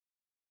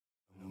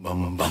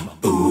bum bum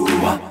ooh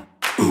ah,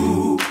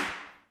 ooh.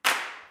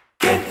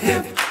 Get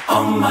hip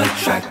on my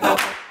track up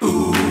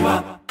ooh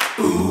ah,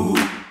 ooh.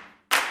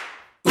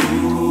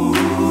 Ooh.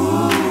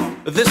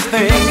 This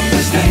thing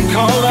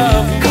called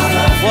love.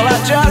 Well, I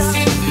just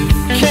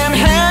can't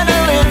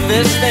handle it.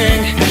 This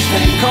thing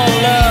called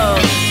love.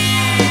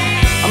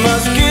 I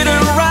must get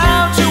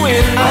around to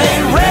it. I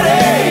ain't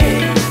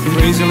ready.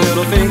 Crazy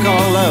little thing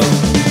called love.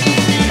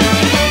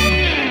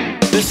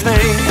 This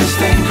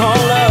thing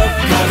called love.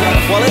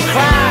 Well, it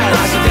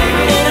cries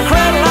in a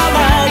cradle all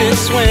night. It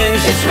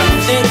swings,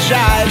 it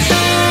jives,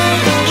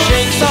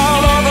 shakes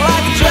all over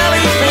like a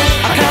jellyfish.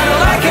 I kinda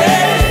like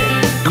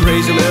it.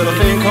 Crazy little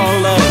thing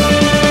called love.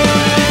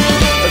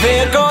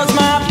 There goes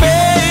my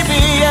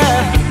baby, yeah.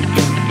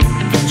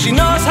 She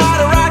knows how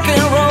to rock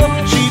and roll.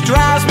 She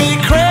drives me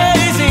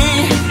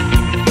crazy.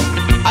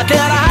 I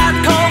get a hot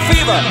cold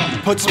fever,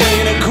 puts me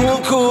in a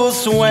cool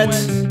sweat.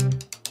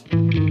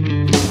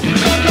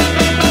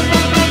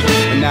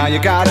 Now you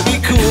gotta be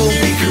cool,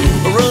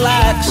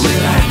 relax.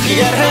 You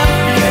get hip,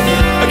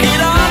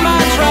 get on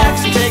my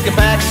tracks and take a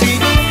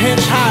backseat,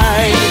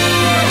 hitchhike.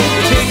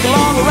 Take a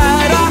long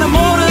ride on a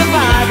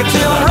motorbike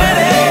until I'm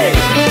ready.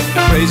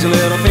 Crazy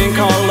little thing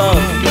called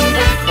love.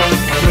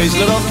 Crazy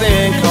little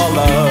thing called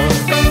love.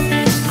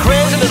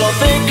 Crazy little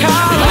thing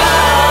called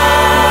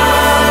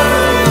love.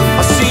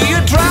 I see you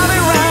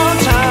driving around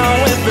town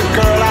with the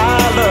girl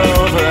I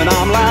love, and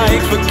I'm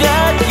like,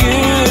 forget you.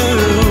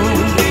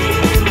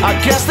 I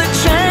guess the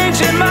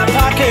change in my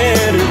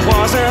pocket, it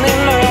wasn't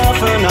enough.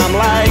 And I'm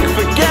like,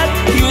 forget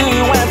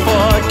you and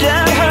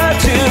forget her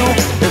too.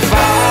 If I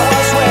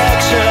was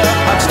richer,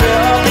 I'd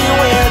still be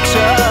with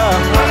you.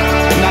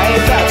 Now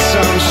ain't that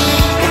some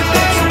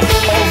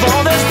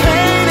although there's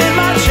pain in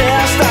my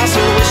chest, I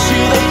still wish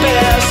you the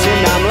best.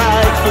 And I'm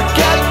like,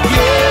 forget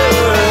you.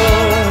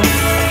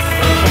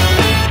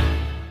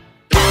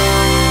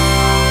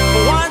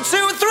 1,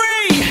 2,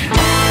 3.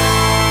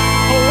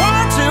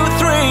 1, 2,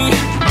 3.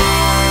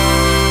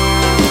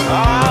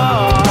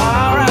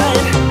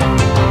 Alright.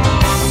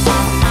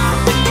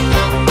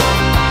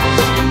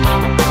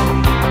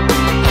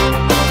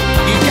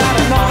 You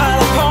gotta know how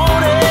to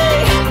pony,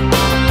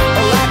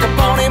 like a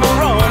pony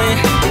Maroney.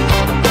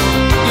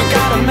 You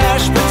gotta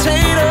mash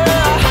potato,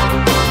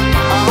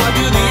 or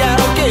do the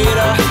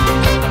alligator.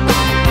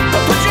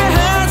 Put your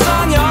hands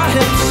on your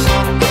hips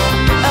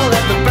and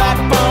let the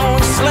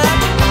backbone slip.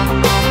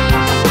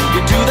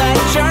 You do that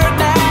jerk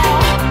now.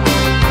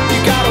 You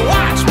gotta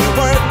watch me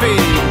work,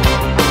 baby.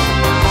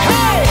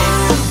 Hey!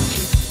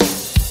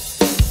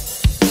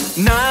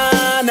 Na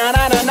na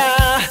na na na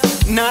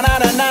na na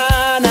na na na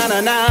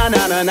na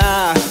na na na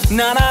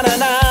na na na na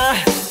na.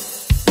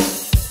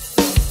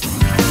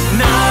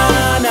 Na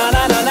na na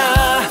na na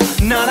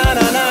na na na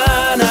na na na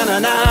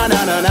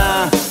na na na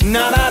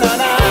na na na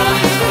na.